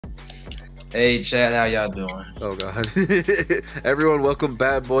Hey Chad, how y'all doing? Oh god. Everyone welcome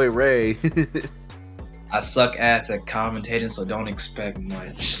Bad Boy Ray. I suck ass at commentating, so don't expect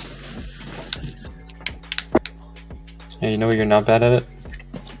much. Hey, you know what you're not bad at it?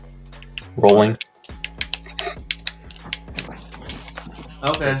 Rolling.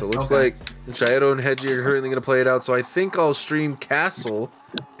 Okay. So it looks like Shadow and Hedgie are currently gonna play it out. So I think I'll stream Castle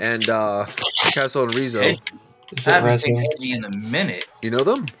and ReZo. Hey, I haven't seen Hedgie in a minute. You know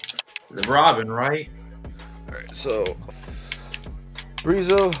them? The Robin, right? Alright, so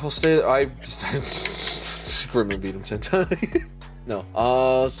ReZo will stay. I Grimmy beat him 10 times. No.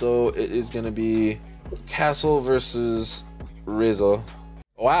 So it is gonna be Castle versus ReZo.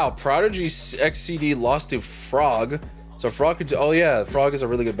 Wow, Prodigy XCD lost to Frog. So Frog could. Oh yeah, Frog is a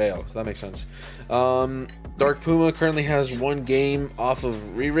really good bail, so that makes sense. Dark Puma currently has one game off of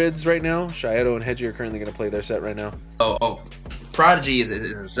Rerids right now. Shadow and Hedgie are currently gonna play their set right now. Oh. Prodigy is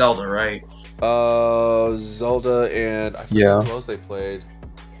a Zelda, right? Zelda and I forget who else they played.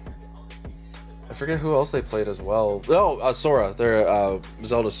 I forget who else they played as well. Oh, Sora. They're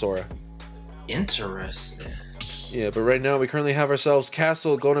Zelda Sora. Interesting. Yeah, but right now we currently have ourselves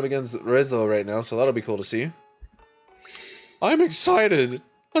Castle going up against ReZo right now, so that'll be cool to see. I'm excited.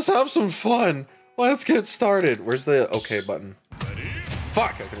 Let's have some fun. Let's get started. Where's the OK button?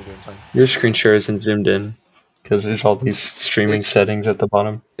 Fuck, I couldn't do it in time. Your screen share isn't zoomed in because there's all these streaming settings at the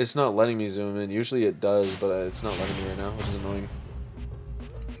bottom. It's not letting me zoom in. Usually it does, but it's not letting me right now, which is annoying.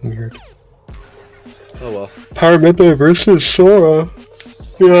 Weird. Oh well. Power Meta versus Sora.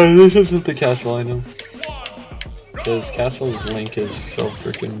 Yeah, this isn't the Castle I know. Because Castle's Link is so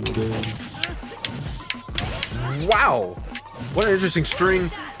freaking good. Wow! What an interesting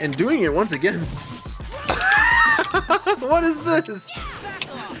string, and doing it once again. What is this?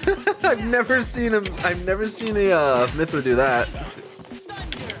 I've never seen a Mithra do that.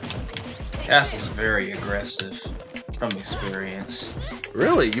 Castle's very aggressive from experience.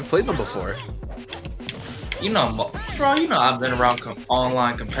 Really? You've played them before? You know, bro, I've been around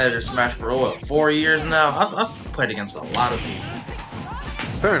online competitive Smash for what, 4 years now. I've played against a lot of people.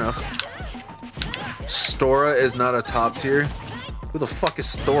 Fair enough. Sora is not a top tier. Who the fuck is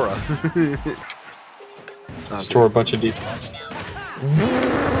Sora? Store a bunch of defense.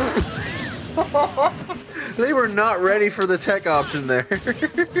 They were not ready for the tech option there.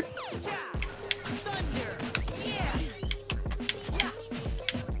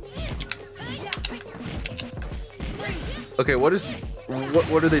 Okay, what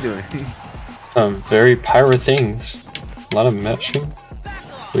are they doing? Very pyro things. A lot of matching.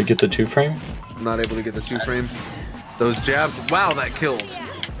 We get the 2-frame. Not able to get the 2-frame. Those jabs. Wow, that killed.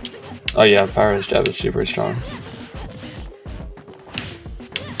 Oh yeah, Pyro's jab is super strong.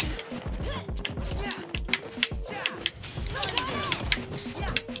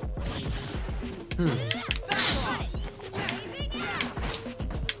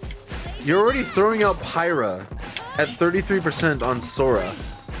 You're already throwing out Pyra at 33% on Sora.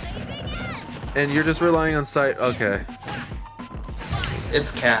 And you're just relying on sight. Okay.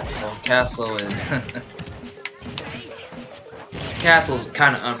 It's Castle. Castle is... Castle's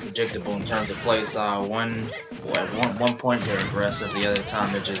kind of unpredictable in terms of playstyle. One point they're aggressive, the other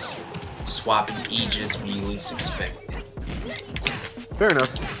time they're just swapping Aegis when you least expect it. Fair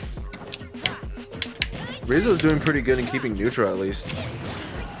enough. ReZo's doing pretty good in keeping neutral at least.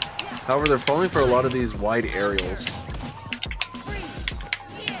 However, they're falling for a lot of these wide aerials.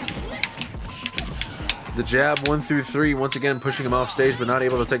 The jab 1 through 3 once again pushing him off stage, but not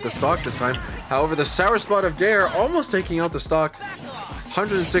able to take the stock this time. However, the sour spot of Dare almost taking out the stock.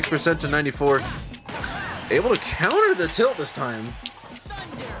 106% to 94. Able to counter the tilt this time.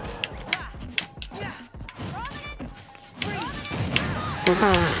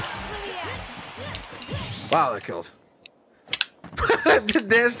 Wow, that killed.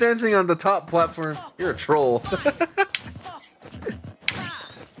 Dash dancing on the top platform. You're a troll.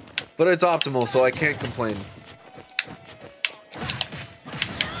 But it's optimal, so I can't complain.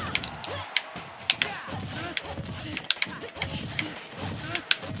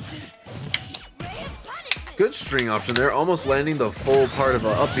 Good string option there, almost landing the full part of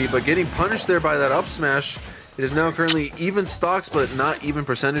an upbeat, but getting punished there by that up smash. It is now currently even stocks, but not even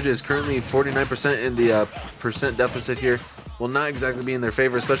percentages. Currently 49% in the percent deficit here. Will not exactly be in their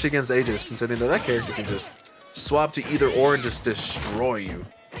favor, especially against Aegis, considering that character can just swap to either or and just destroy you.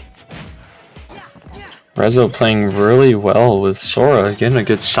 ReZo playing really well with Sora, getting a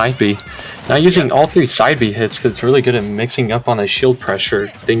good side B. Not using all 3 side B hits because it's really good at mixing up on the shield pressure,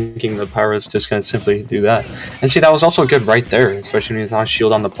 thinking the Pyro's just going to simply do that. And see, that was also good right there, especially when he's on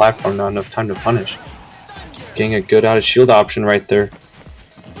shield on the platform, not enough time to punish. Getting a good out of shield option right there.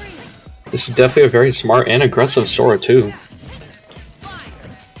 This is definitely a very smart and aggressive Sora too.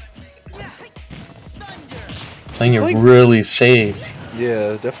 Playing it really safe.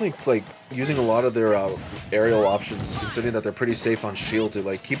 Yeah, definitely like using a lot of their aerial options, considering that they're pretty safe on shield to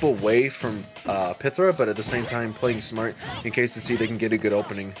like keep away from Pythra, but at the same time playing smart in case to see they can get a good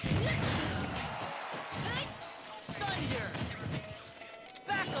opening.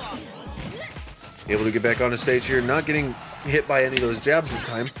 Able to get back on the stage here, not getting hit by any of those jabs this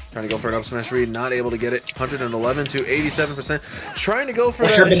time. Trying to go for an up smash read, not able to get it. 111 to 87%. Trying to go for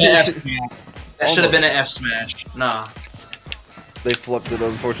that. Should have been an F smash. That should have been an F smash. Nah. They flipped it,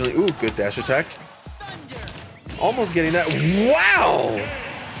 unfortunately. Ooh, good dash attack. Almost getting that. Wow!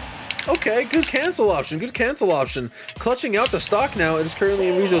 Okay, good cancel option. Good cancel option. Clutching out the stock now. It is currently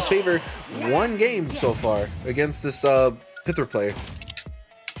in ReZo's favor. One game so far against this Pythra player.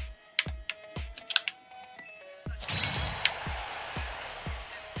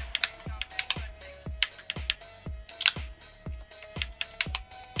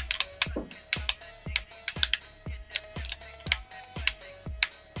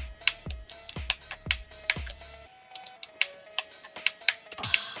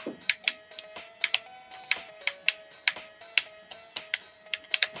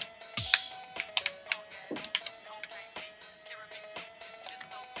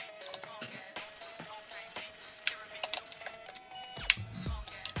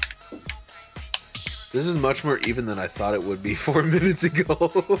 This is much more even than I thought it would be 4 minutes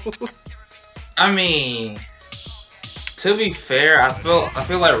ago. I mean, to be fair, I feel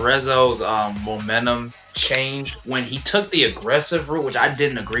like ReZo's momentum changed when he took the aggressive route, which I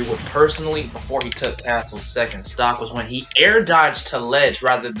didn't agree with personally. Before he took Castle's second stock, was when he air dodged to ledge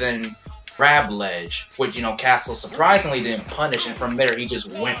rather than grab ledge, which Castle surprisingly didn't punish, and from there he just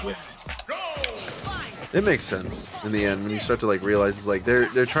went with it. It makes sense in the end when you start to like realize it's like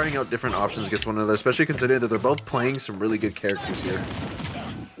they're trying out different options against one another, especially considering that they're both playing some really good characters here.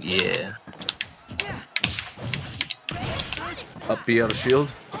 Yeah. Up B out of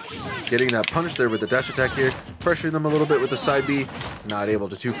shield. Getting that punish there with the dash attack here. Pressuring them a little bit with the side B. Not able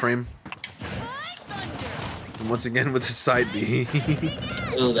to 2-frame. And once again with the side B.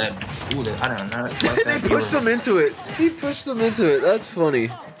 Ooh, that, I don't know. Like They pushed them into it. He pushed them into it. That's funny.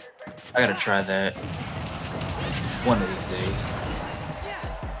 I gotta try that one of these days.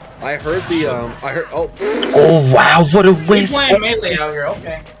 I heard the Oh wow, what a He's whiff! playing melee out here,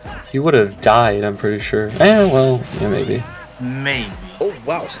 okay. He would have died, I'm pretty sure. Well, yeah, maybe. Maybe. Oh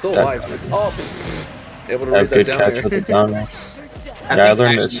wow, still alive. Oh, able to That read that good down catch there. with the down air. Yeah, I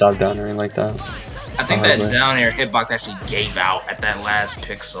learned to stop down airing like that. I think that down air hitbox actually gave out at that last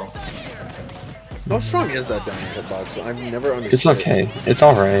pixel. How strong is that down air hitbox? I've never understood. It's okay. It's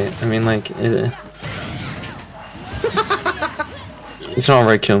alright. I mean, like, it's an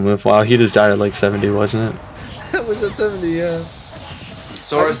alright kill move. Wow, he just died at like 70, wasn't it? That was at 70, yeah.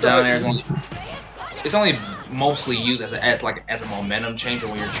 Sora's down air is only mostly used as a momentum changer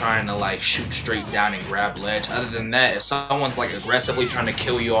when you're trying to like shoot straight down and grab ledge. Other than that, if someone's like aggressively trying to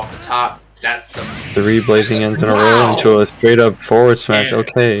kill you off the top, that's the 3 blazing ends in a row into a straight up forward smash.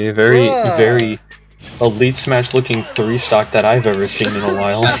 Okay, very elite smash looking 3 stock that I've ever seen in a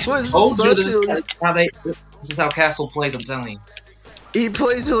while. That was this is how Castle plays, I'm telling you. He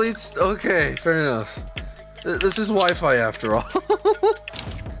plays elite. Okay, fair enough. This is Wi-Fi after all.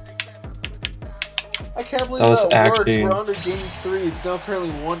 I can't believe that worked. We're under game 3. It's now currently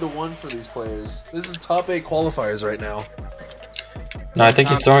 1-1 for these players. This is top 8 qualifiers right now. No, I think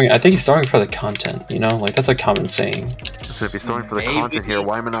he's throwing for the content, like that's a common saying. So if he's throwing for the content here,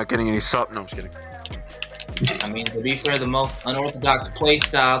 why am I not getting any sub? No, I'm just kidding. I mean, to be fair, the most unorthodox play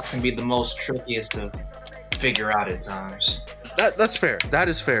styles can be the most trickiest to figure out at times. That's fair. That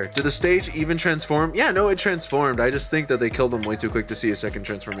is fair. Did the stage even transform? Yeah, no, it transformed. I just think that they killed him way too quick to see a second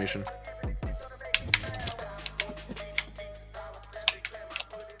transformation.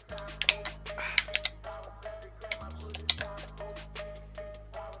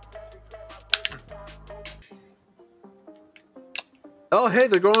 Oh, hey,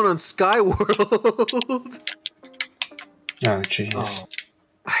 they're going on SkyWorld. Oh, jeez. Oh,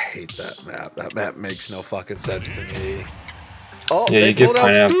 I hate that map. That map makes no fucking sense to me. Oh, yeah, they pulled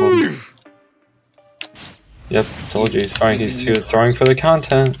out Steve. Yep, told you. He was throwing for the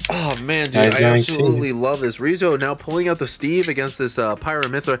content. Oh man, dude, I absolutely love this. ReZo now pulling out the Steve against this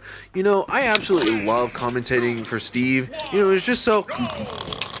Pyramithra. I absolutely love commentating for Steve. It's just so...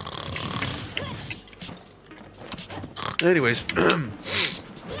 Anyways,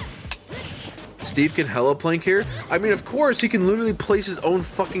 Steve can hella plank here. I mean, of course, he can literally place his own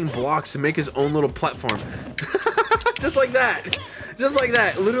fucking blocks and make his own little platform. Just like that. Just like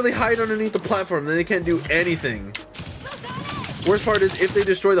that. Literally hide underneath the platform, then they can't do anything. Worst part is, if they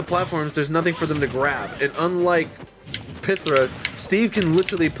destroy the platforms, there's nothing for them to grab. And unlike Pithra, Steve can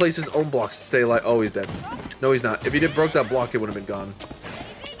literally place his own blocks to stay alive. Oh, he's dead. No, he's not. If he did broke that block, it would have been gone.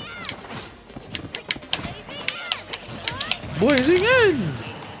 Blazing in!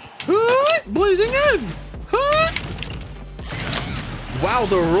 Blazing in! Wow,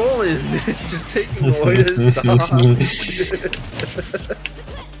 the rolling! Just taking away his stock.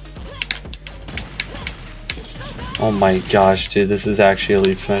 Oh my gosh, dude, this is actually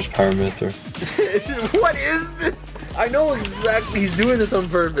Elite Smash Power Myther. What is this? I know exactly. He's doing this on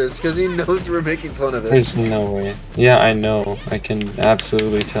purpose because he knows we're making fun of it. There's no way. Yeah, I know. I can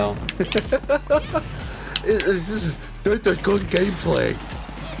absolutely tell. This is good gameplay.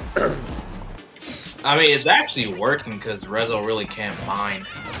 I mean, it's actually working because ReZo really can't mine.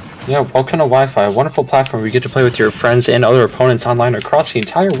 Yeah, what kind of Wi-Fi? A wonderful platform where you get to play with your friends and other opponents online across the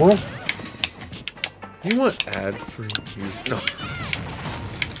entire world. You want ad-free music? No.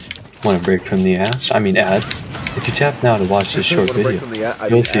 Want a break from the ads? I mean ads. If you tap now to watch this short video,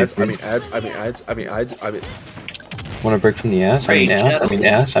 you'll see ads. I mean ads. I mean ads. I mean ads. I mean. Want a break from the ads? I mean ads. I mean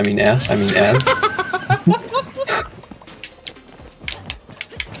ads. I mean ads. I mean ads.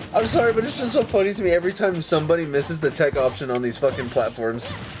 I'm sorry, but it's just so funny to me every time somebody misses the tech option on these fucking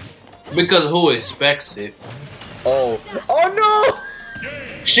platforms. Because who expects it? Oh. Oh no!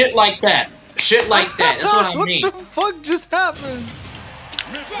 Shit like that. Shit like that. That's what I mean. What the fuck just happened?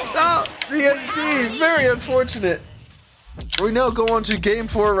 Oh, BSD. Very unfortunate. We now go on to game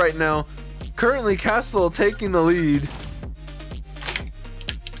 4 right now. Currently, Castle taking the lead.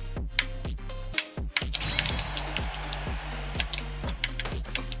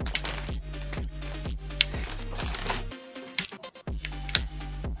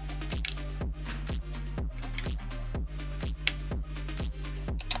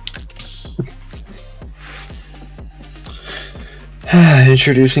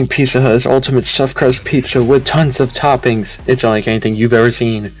 Introducing Pizza Hut's ultimate stuffed crust pizza with tons of toppings. It's unlike anything you've ever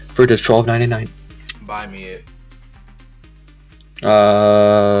seen for just $12.99. Buy me it.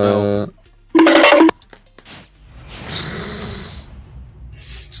 No.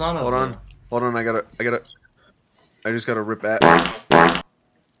 Son of Hold on. I just gotta rip at.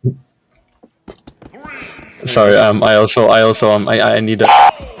 Sorry, I need to.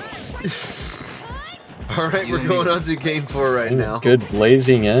 Alright, we're going on to game 4 right now. Good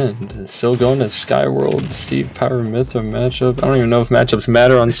blazing end. Still going to SkyWorld. Steve Power Myther matchup. I don't even know if matchups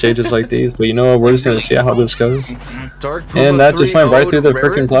matter on stages like these, but you know what? We're just gonna see how this goes. Dark Puma and that just went right through the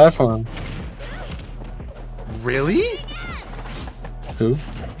freaking platform. Really? Who?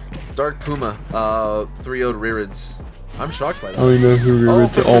 Dark Puma, 3-0'd Ririds. I'm shocked by that. Oh, you know who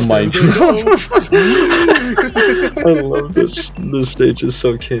Ririds? Oh my god. I love this. This stage is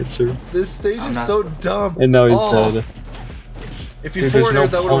so cancer. This stage is so dumb. And now he's dead. If you forward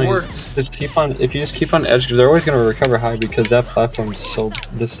it, that would have worked. Just keep on. If you just keep on edge, because they're always gonna recover high because that platform's so.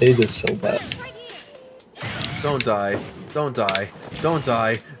 The stage is so bad. Don't die. Don't die. Don't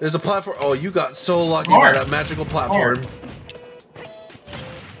die. There's a platform. Oh, you got so lucky by that magical platform.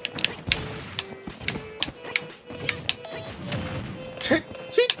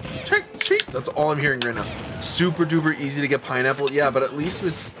 Check. That's all I'm hearing right now. Super duper easy to get pineapple. Yeah, but at least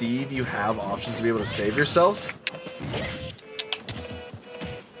with Steve, you have options to be able to save yourself.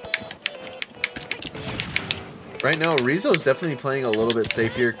 Right now, ReZo is definitely playing a little bit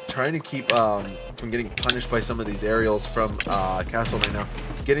safe here, trying to keep from getting punished by some of these aerials from Castle right now.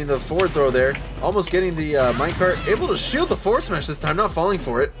 Getting the forward throw there, almost getting the minecart, able to shield the forward smash this time, not falling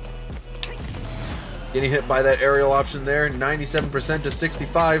for it. Getting hit by that aerial option there, 97% to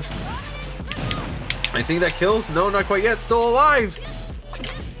 65. I think that kills. No, not quite yet. Still alive.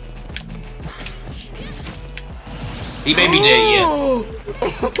 He may be dead yet.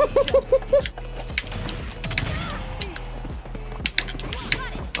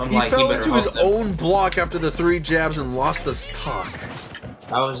 He fell into his own block after the 3 jabs and lost the stock.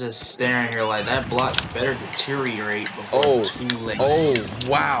 I was just staring here like that block better deteriorate before it's too late. Oh,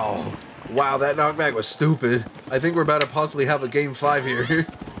 wow. Wow, that knockback was stupid. I think we're about to possibly have a game 5 here.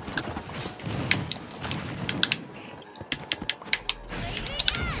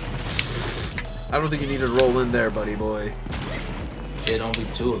 I don't think you need to roll in there, buddy boy. Yeah, don't be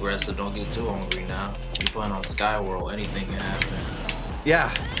too aggressive. Don't get too hungry now. You're playing on SkyWorld. Anything can happen.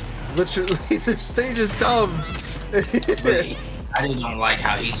 Yeah. Literally, this stage is dumb. I didn't like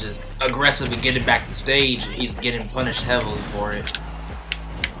how he's just aggressive and getting back to stage. He's getting punished heavily for it.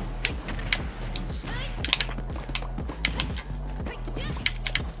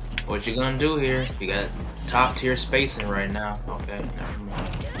 What you gonna do here? You got top tier spacing right now. Okay, never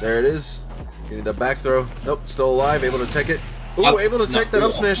mind. There it is. Getting the back throw. Nope, still alive. Able to tech it. Ooh, Yep. able to tech that No.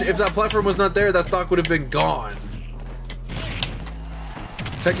 up smash. If that platform was not there, that stock would have been gone.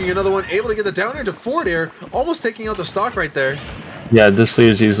 Teching another one. Able to get the down air to forward air. Almost taking out the stock right there. Yeah, this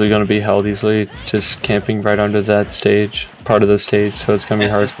lead is easily going to be held easily, just camping right under that stage, part of the stage, so it's going to be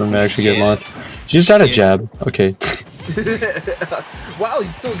hard for him to actually get launched. You just had a jab. Okay. Wow,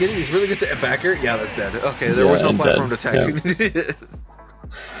 he's still getting these really good to back air. Yeah, that's dead. Okay, there was no platform to tech. Yeah.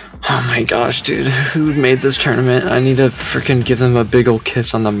 Oh my gosh, dude. Who made this tournament? I need to freaking give them a big ol'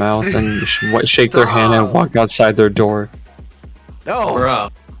 kiss on the mouth and shake their hand and walk outside their door. No. Bro.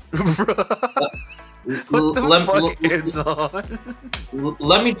 What the fuck is on?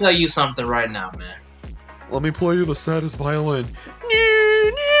 Let me tell you something right now, man. Let me play you the saddest violin.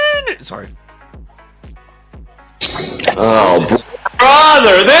 Sorry. Oh,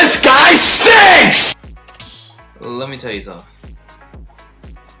 brother, this guy stinks! Let me tell you something.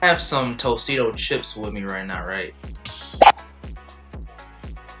 I have some Tostito chips with me right now, right?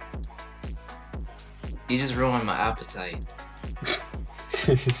 You just ruined my appetite.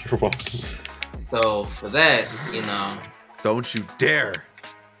 You're welcome. So, for that, you know... Don't you dare.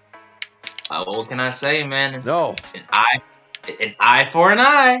 What can I say, man? No. An eye for an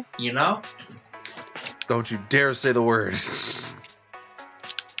eye, you know? Don't you dare say the word.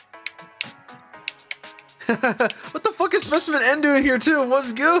 What the fuck is Specimen N doing here too?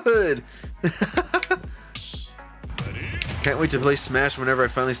 What's good? Can't wait to play Smash whenever I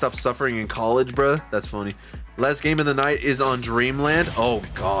finally stop suffering in college, bruh. That's funny. Last game of the night is on Dreamland. Oh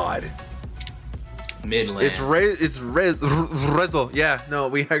god. Midland. It's ReZo. Yeah,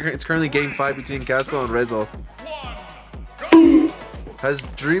 no, it's currently game 5 between Castle and ReZo. Has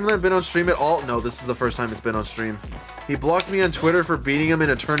Dreamland been on stream at all? No, this is the first time it's been on stream. He blocked me on Twitter for beating him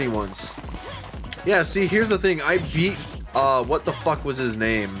in a tourney once. Yeah, see, here's the thing. I beat, what the fuck was his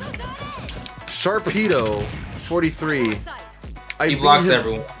name? Sharpedo 43. He blocks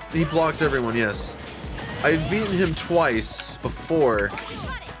everyone. He blocks everyone, yes. I've beaten him twice before.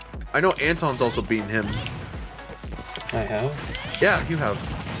 I know Anton's also beaten him. I have? Yeah, you have.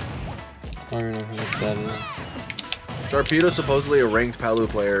 I don't know who that is. Sharpedo's supposedly a ranked Palu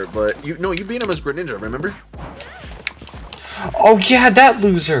player, but you beat him as Greninja, remember? Oh yeah, that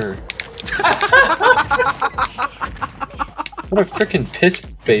loser! What a freaking piss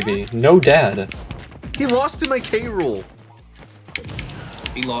baby. No dad. He lost to my K rule.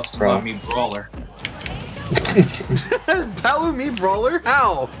 He lost to Bro. me Brawler. Palu me brawler?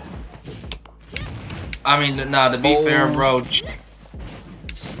 How? I mean, nah, to be fair, bro. I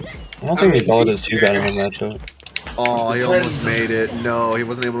don't think the ball is too bad in the matchup. Oh, he almost made it. No, he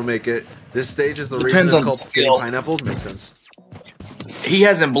wasn't able to make it. This stage is the reason Depends it's on called skill. Pineapple. Makes sense. He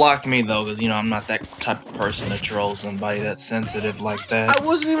hasn't blocked me though, because you know I'm not that type of person to troll somebody that's sensitive like that. I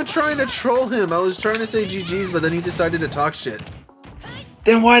wasn't even trying to troll him. I was trying to say GG's, but then he decided to talk shit.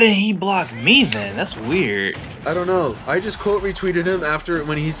 Then why did he block me then? That's weird. I don't know. I just quote retweeted him after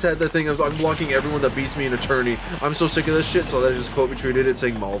when he said the thing. I'm blocking everyone that beats me in a tourney. I'm so sick of this shit, so I just quote retweeted it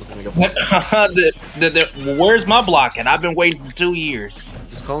saying mauled. And I go, Where's my blocking? I've been waiting for 2 years.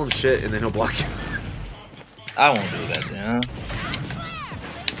 just call him shit and then he'll block you. I won't do that then.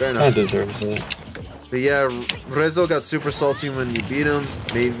 Fair I enough. deserve it. But yeah, ReZo got super salty when you beat him,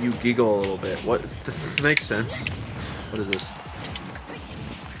 made you giggle a little bit. What? This makes sense. What is this?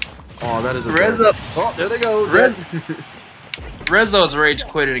 Oh, that is a ReZo. Oh, there they go. ReZo's rage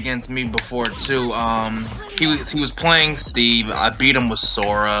quitted against me before too. He was playing Steve. I beat him with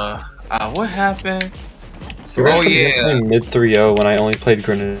Sora. What happened? Oh yeah. Mid 3-0 when I only played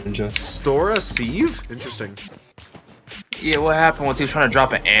Greninja. Sora Steve? Interesting. Yeah, what happened was he was trying to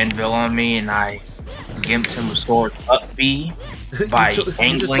drop an anvil on me, and I gimped him with Sora's up B by you just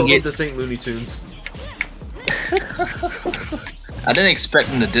angling told him it. this ain't Looney Tunes. I didn't expect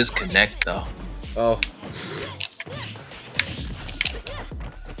him to disconnect though. Oh.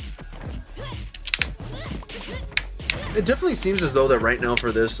 It definitely seems as though that right now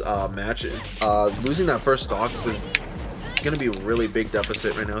for this match, losing that first stock is going to be a really big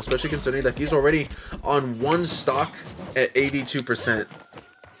deficit right now, especially considering that he's already on one stock at 82%.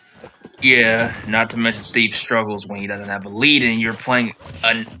 Yeah, not to mention Steve struggles when he doesn't have a lead, and you're playing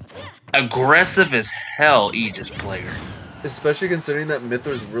an aggressive as hell Aegis player. Especially considering that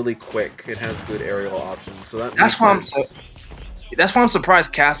Mithra's really quick and has good aerial options, so That's why I'm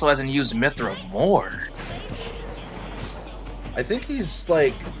surprised Castle hasn't used Mithra more. I think he's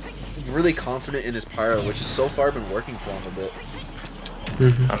like really confident in his pyro, which has so far been working for him a bit.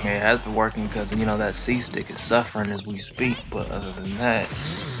 I mean, it has been working because, you know, that C-stick is suffering as we speak, but other than that...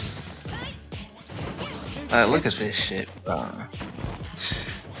 Look at this shit, bro.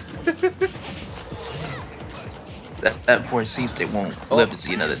 that poor C-Stick won't live to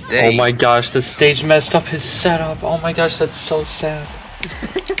see another day. Oh my gosh, the stage messed up his setup. Oh my gosh, that's so sad.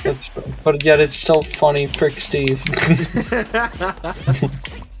 But yet it's still funny, frick Steve.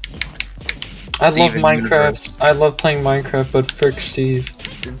 I love Minecraft. I love playing Minecraft, but frick Steve.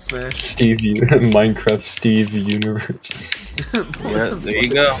 In Smash. Minecraft Steve universe. Yeah, there you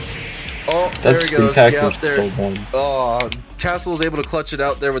go. Oh, there he goes. Yeah, there. Oh, Castle was able to clutch it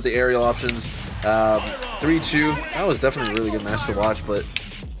out there with the aerial options. 3-2. That was definitely a really good match to watch, but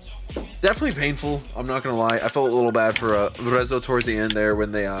definitely painful. I'm not gonna lie. I felt a little bad for ReZo towards the end there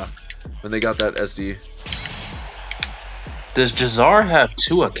when they got that SD. Does Jazar have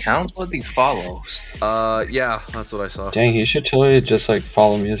 2 accounts? What these follows? Yeah, that's what I saw. Dang, he should totally just like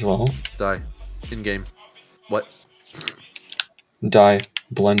follow me as well. Die. In game. What? Die.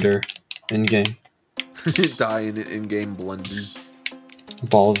 Blender. In game. Die in game blending.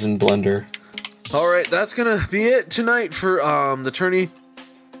 Balls in blender. Alright, that's gonna be it tonight for the tourney.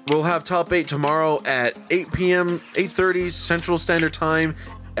 We'll have top 8 tomorrow at 8 p.m. 8:30 Central Standard Time,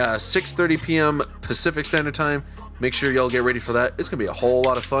 6:30 p.m. Pacific Standard Time. Make sure y'all get ready for that. It's gonna be a whole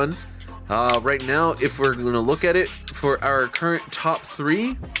lot of fun. Right now, if we're gonna look at it for our current top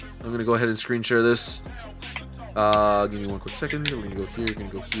 3, I'm gonna go ahead and screen share this. Give me one quick second. We're gonna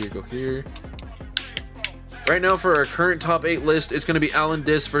go here, go here. Right now, for our current top 8 list, it's gonna be Alan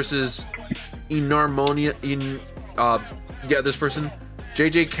Dis versus Inarmonia. This person.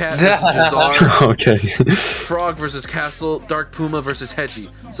 JJ Cat versus Jazar. Okay. Frog versus Castle. Dark Puma versus Hedgie.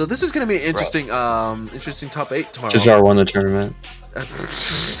 So this is going to be an interesting, interesting top 8 tomorrow. Jazar won the tournament.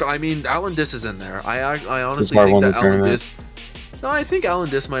 I mean, Alan Dis is in there. I honestly think that Alan Dis. No, I think Alan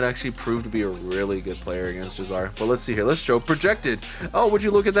Dis might actually prove to be a really good player against Jazar. But let's see here. Let's show projected. Oh, would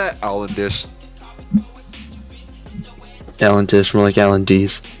you look at that, Alan Dis? Alan Dis, more like Alan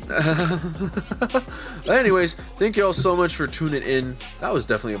D's. Anyways, thank you all so much for tuning in. That was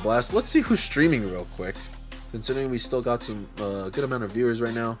definitely a blast. Let's see who's streaming real quick. Considering we still got some good amount of viewers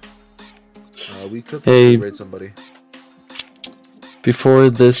right now, we could raid somebody. Before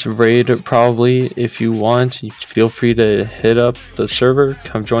this raid, probably, if you want, you feel free to hit up the server.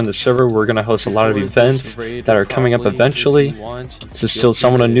 Come join the server. We're going to host a lot of events that are coming up eventually. This is still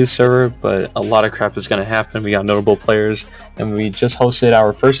somewhat a new server, but a lot of crap is going to happen. We got notable players, and we just hosted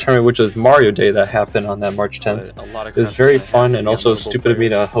our first tournament, which was Mario Day, that happened on that March 10th. It was very fun, and also stupid of me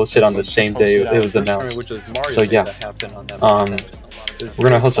to host it on the same day it was announced. So yeah, we're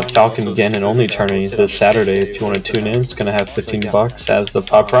going to host a Falcon again and only tourney this Saturday. If you want to tune in, it's going to have 15 bucks as the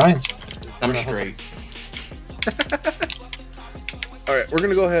pop prize. I'm straight. Alright, we're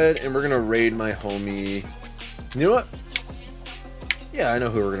going to go ahead and we're going to raid my homie. You know what? Yeah, I know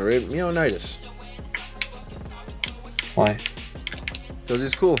who we're going to raid. Meownitis. Why? Because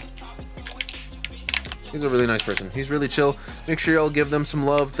he's cool. He's a really nice person. He's really chill. Make sure y'all give them some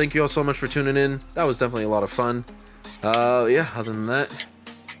love. Thank you all so much for tuning in. That was definitely a lot of fun. Yeah, other than that,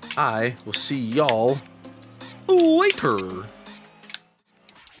 I will see y'all later.